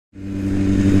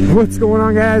What's going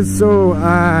on, guys? So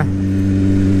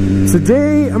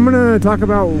today I'm gonna talk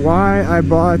about why I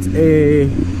bought a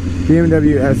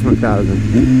BMW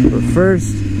S1000. But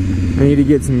first I need to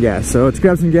get some gas, so let's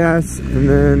grab some gas and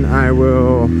then I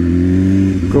will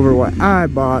go over why I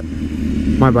bought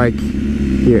my bike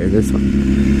here, this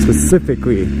one,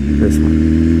 specifically this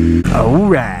one.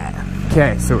 Alright,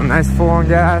 okay, so nice full on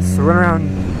gas. So went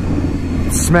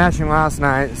around smashing last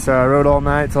night, so I rode all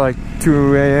night till like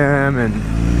 2 a.m. and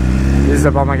used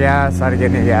up all my gas. I had to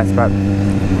get any gas, but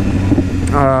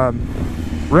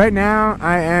right now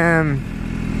I am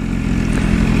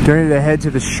ready to head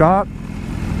to the shop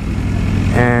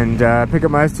and pick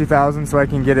up my S2000 so I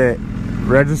can get it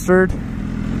registered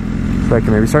so I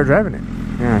can maybe start driving it.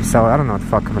 Yeah, sell it. I don't know what the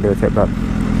fuck I'm gonna do with it, but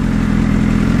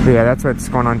yeah, that's what's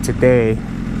going on today.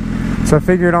 So I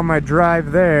figured on my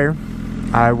drive there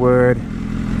I would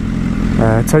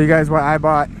tell you guys why I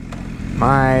bought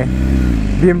my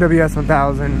BMW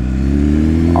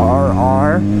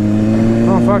S1000RR.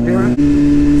 Oh fuck, dude.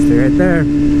 Stay right there.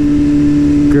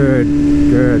 Good,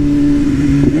 good.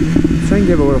 So I can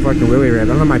give a little fucking wheelie rip. I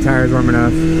don't know if my tire's warm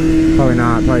enough. Probably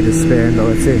not. Probably just spin, but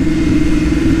let's see.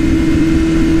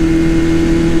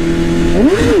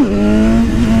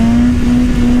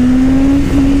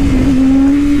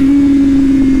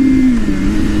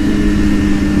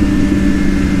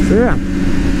 So yeah,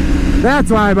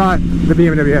 that's why I bought the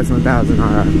BMW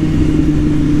S1000RR.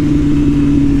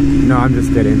 No, I'm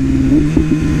just kidding.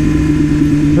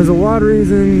 There's a lot of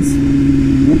reasons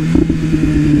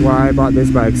why I bought this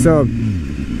bike. So, a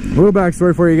little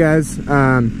backstory for you guys.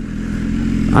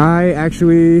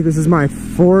 This is my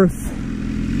fourth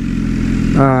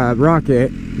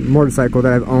rocket motorcycle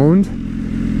that I've owned.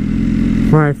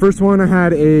 My first one, I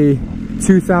had a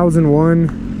 2001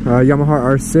 Yamaha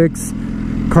R6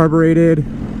 carbureted.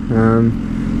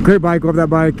 Great bike, love that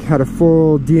bike. Had a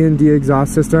full D&D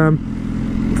exhaust system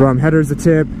from headers to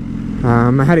tip.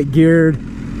 I had it geared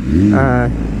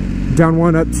down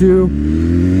 1 up 2,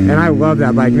 and I love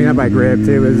that bike. I mean, that bike ripped.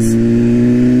 It was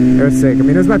sick. I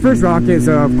mean, it was my first rocket,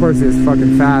 so of course it was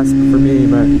fucking fast for me.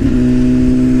 But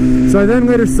so I then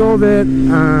later sold it.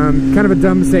 Kind of a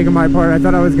dumb mistake on my part. I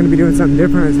thought I was going to be doing something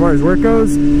different as far as work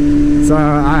goes, so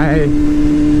I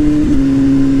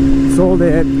sold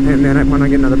it, and then I plan on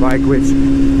getting another bike, which a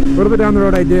little bit down the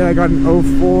road I did. I got an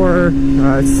 04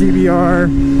 CBR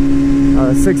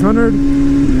 600,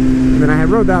 and then I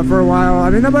rode that for a while. I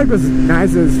mean, that bike was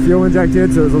nice. It was fuel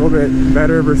injected, so it was a little bit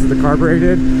better versus the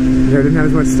carbureted. You know, it didn't have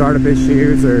as much startup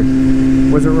issues, or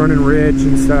wasn't running rich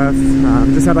and stuff.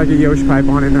 Just had like a Yosh pipe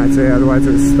on it, and I'd say otherwise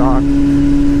it was stock.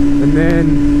 And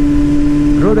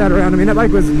then I rode that around. I mean, that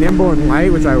bike was nimble and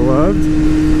light, which I loved.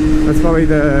 That's probably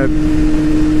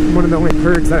one of the only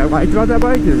perks that I liked about that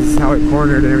bike, is how it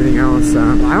cornered and everything else.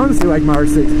 I honestly like my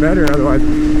R6 better, otherwise,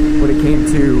 when it came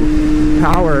to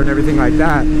power and everything like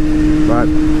that. But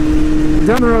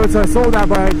down the road, so I sold that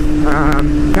bike.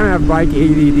 Kind of have bike ADD,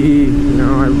 you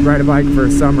know. I ride a bike for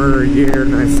a summer or a year,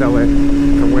 and then I sell it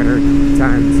for winter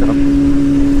time.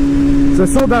 So I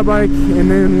sold that bike, and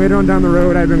then later on down the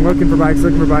road, I've been looking for bikes. I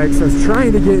was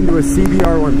trying to get into a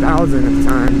CBR 1000 at the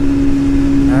time.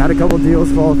 I had a couple deals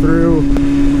fall through.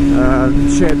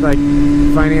 Shit, like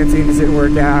financing just didn't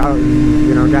work out, and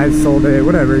you know, guys sold it,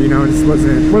 whatever, you know, it just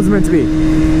wasn't meant to be.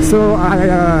 So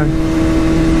I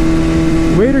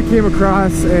later came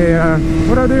across a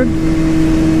what I did,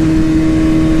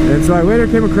 and so I later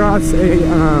came across a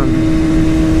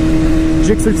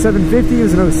Gixxer 750. It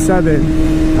was an 07.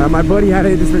 My buddy had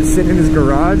it just been sitting in his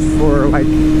garage for like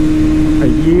a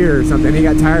year or something. He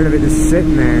got tired of it just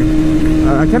sitting there.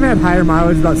 I kind of had higher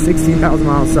mileage, about 16,000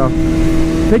 miles, so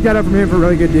picked that up from him for a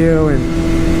really good deal. And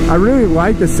I really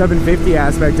like the 750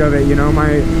 aspect of it. You know,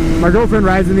 my girlfriend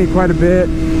rides with me quite a bit,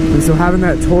 and so having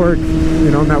that torque,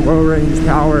 you know, and that low range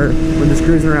power when just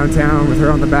cruising around town with her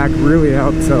on the back really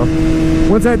helped. So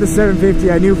once I had the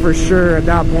 750, I knew for sure at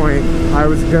that point I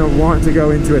was gonna want to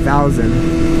go into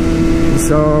 1000.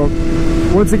 So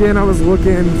once again, I was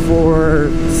looking for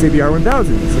CBR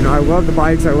 1000s. You know, I love the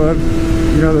bikes. I love,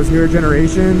 you know, those newer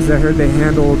generations. I heard they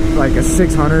handled like a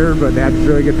 600, but they had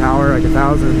really good power, like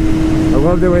 1000. I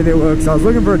love the way they look. So I was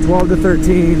looking for a 12 to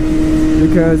 13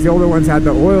 because the older ones had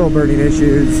the oil burning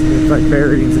issues with like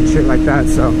bearings and shit like that.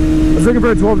 So I was looking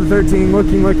for a 12 to 13,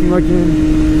 looking.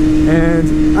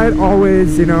 And I'd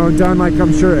always, you know, done like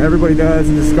I'm sure everybody does,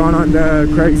 and just gone on to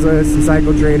Craigslist and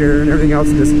Cycle Trader and everything else,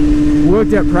 and just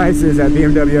looked at prices at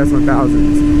BMW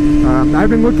S1000s. I've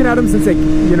been looking at them since they,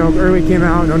 you know, early came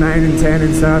out, 09 and 10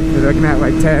 and stuff. They're looking at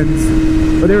like 10s,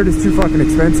 but they were just too fucking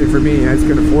expensive for me. I just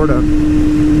couldn't afford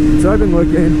them. So I've been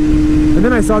looking. And And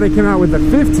then I saw they came out with the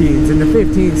 15s, and the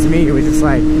 15s to me, it was just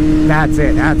like, that's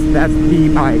it, that's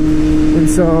the bike. And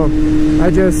so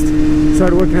I just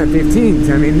started looking at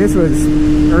 15s. I mean, this was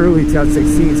early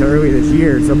 2016, so early this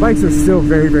year. So bikes are still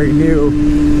very, very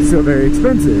new, still very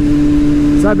expensive.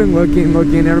 So I've been looking,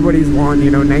 everybody's wanting, you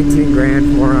know, 19 grand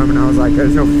for them, and I was like,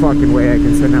 there's no fucking way I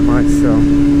can spend that much. So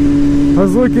I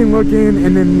was looking,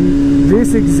 and then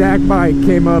this exact bike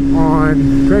came up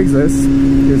on Craigslist.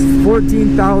 It was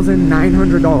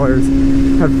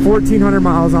 $14,900, had 1,400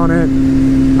 miles on it,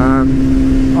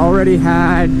 already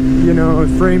had, you know,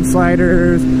 frame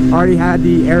sliders, already had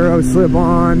the Aero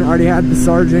slip-on, already had the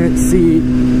Sergeant seat,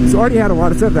 so already had a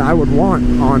lot of stuff that I would want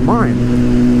on mine.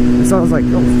 And so I was like,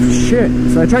 oh shit.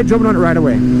 So I tried jumping on it right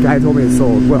away. The guy told me it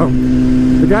sold. Well,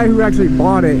 the guy who actually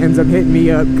bought it ends up hitting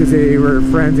me up because they were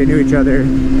friends, they knew each other,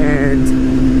 and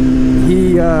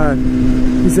he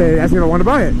said, asked me if I want to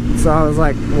buy it. So I was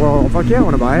like, well, fuck yeah, I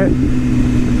want to buy it.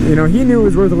 You know, he knew it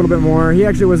was worth a little bit more. He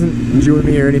actually wasn't Jewing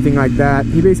me or anything like that.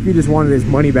 He basically just wanted his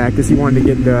money back because he wanted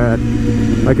to get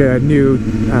like a new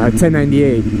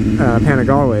 1098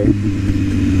 Panigale.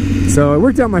 So it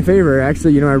worked out in my favor.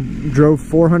 Actually, you know, I drove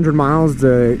 400 miles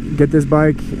to get this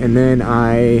bike, and then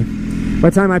by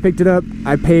the time I picked it up,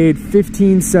 I paid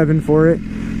 $15,700 for it.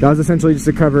 That was essentially just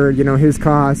to cover, you know, his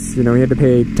costs. You know, he had to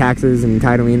pay taxes and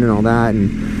titling and all that,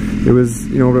 and it was,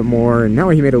 you know, a bit more. And now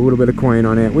he made a little bit of coin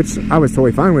on it, which I was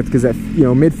totally fine with, because at, you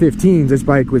know, mid-15s, this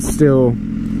bike was still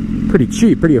pretty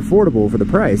cheap, pretty affordable for the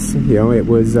price. You know, it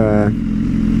was, you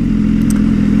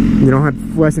know, had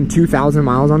less than 2,000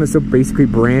 miles on it, so basically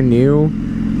brand new.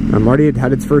 Already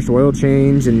had its first oil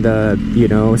change and, you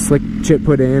know, slick chip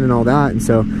put in and all that. And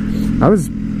so I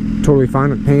was totally fine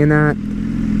with paying that.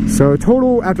 So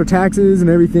total after taxes and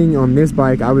everything on this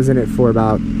bike, I was in it for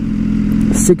about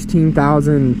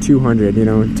 $16,200. You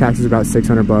know, taxes about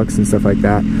 $600 and stuff like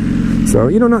that. So,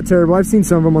 you know, not terrible. I've seen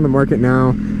some of them on the market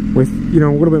now with, you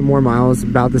know, a little bit more miles,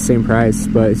 about the same price,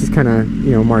 but it's just kind of,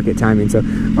 you know, market timing. So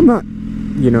I'm not,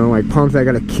 you know, like pumped that I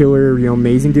got a killer, you know,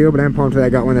 amazing deal, but I'm pumped that I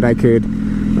got one that I could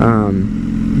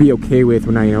be okay with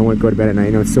when I, you know, want to go to bed at night.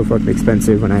 You know, it's still fucking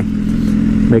expensive when I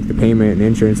make the payment and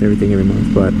insurance and everything every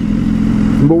month. But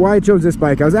why I chose this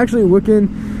bike, I was actually looking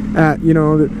at, you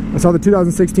know, I saw the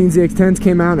 2016 ZX-10s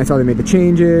came out, and I saw they made the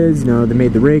changes. You know, they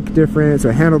made the rake different, so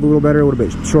it handled a little better, a little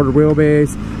bit shorter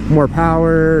wheelbase, more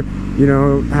power, you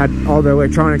know, had all the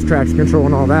electronics, traction control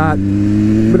and all that.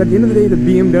 But at the end of the day, the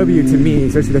BMW to me,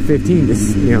 especially the 15,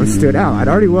 just, you know, stood out. I'd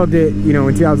already loved it, you know,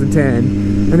 in 2010,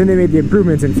 and then they made the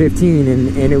improvements in 15,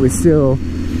 and it was still,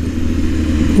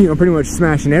 you know, pretty much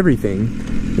smashing everything.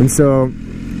 And so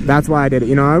that's why I did it.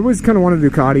 You know, I always kind of wanted a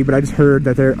Ducati, but I just heard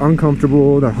that they're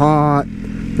uncomfortable, they're hot,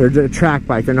 they're a track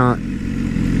bike, they're not,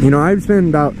 you know, I spend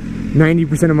about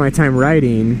 90% of my time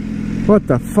riding. What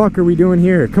the fuck are we doing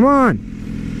here? Come on!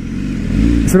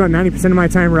 I spend about 90% of my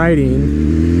time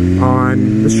riding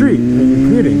on the street and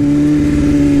commuting.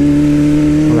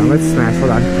 Hold on, let's smash,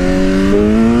 hold on.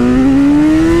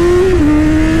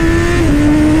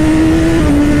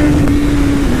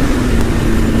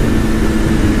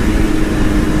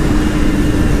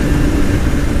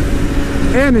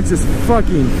 And it's just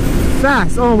fucking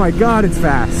fast. Oh my god, it's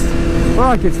fast.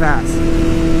 Fuck, it's fast.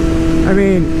 I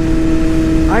mean,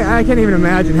 I can't even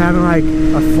imagine having like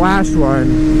a flashed one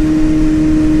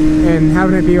and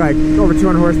having it be like over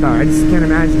 200 horsepower. I just can't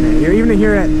imagine it. You know, even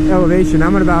here at elevation,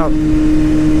 I'm at about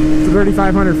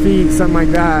 3,500 feet, something like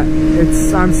that.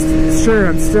 I'm sure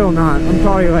I'm still not. I'm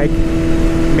probably like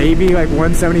maybe like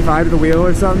 175 to the wheel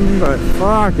or something, but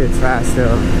fuck, it's fast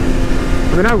still.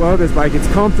 I mean, I love this bike. It's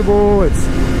comfortable, it's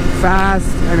fast.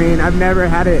 I mean, I've never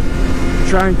had it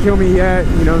try and kill me yet.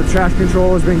 You know, the traction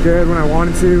control has been good when I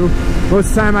wanted to. Most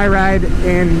of the time I ride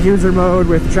in user mode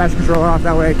with the traction control off,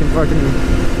 that way I can fucking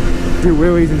do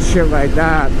wheelies and shit like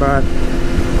that. But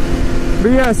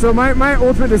yeah, so my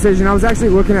ultimate decision, I was actually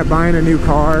looking at buying a new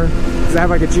car because I have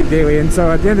like a cheap daily, and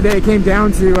so at the end of the day it came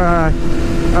down to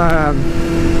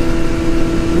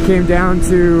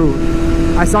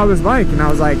I saw this bike and I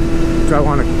was like, do I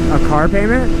want a car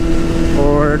payment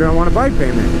or do I want a bike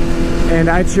payment? And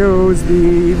I chose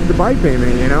the bike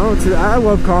payment, you know. I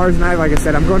love cars, and like I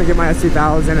said, I'm going to get my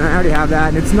S1000, and I already have that,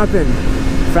 and it's nothing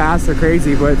fast or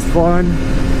crazy, but it's fun,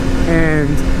 and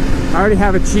I already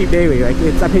have a cheap daily. Like,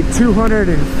 I paid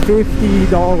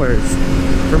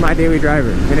 $250 for my daily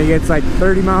driver, and it gets like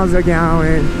 30 miles a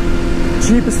gallon,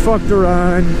 cheap as fuck to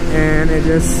run, and it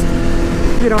just,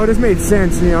 you know, it just made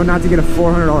sense, you know, not to get a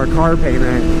 $400 car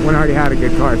payment when I already had a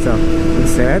good car. So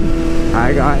instead,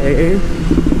 I got a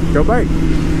dope bike.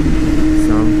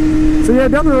 So yeah,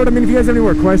 down the road, I mean, if you guys have any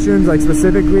more questions, like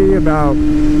specifically about,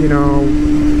 you know,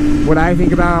 what I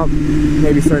think about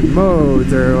maybe certain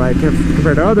modes, or like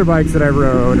compared to other bikes that I've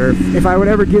rode, or if I would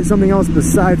ever get something else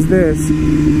besides this,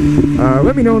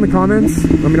 let me know in the comments.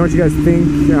 Let me know what you guys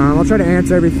think. I'll try to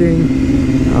answer everything.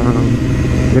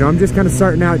 You know, I'm just kind of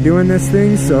starting out doing this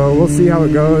thing, so we'll see how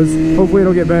it goes. Hopefully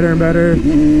it'll get better and better,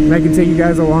 and I can take you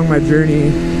guys along my journey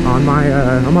on my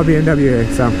BMW here.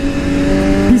 So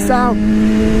peace out.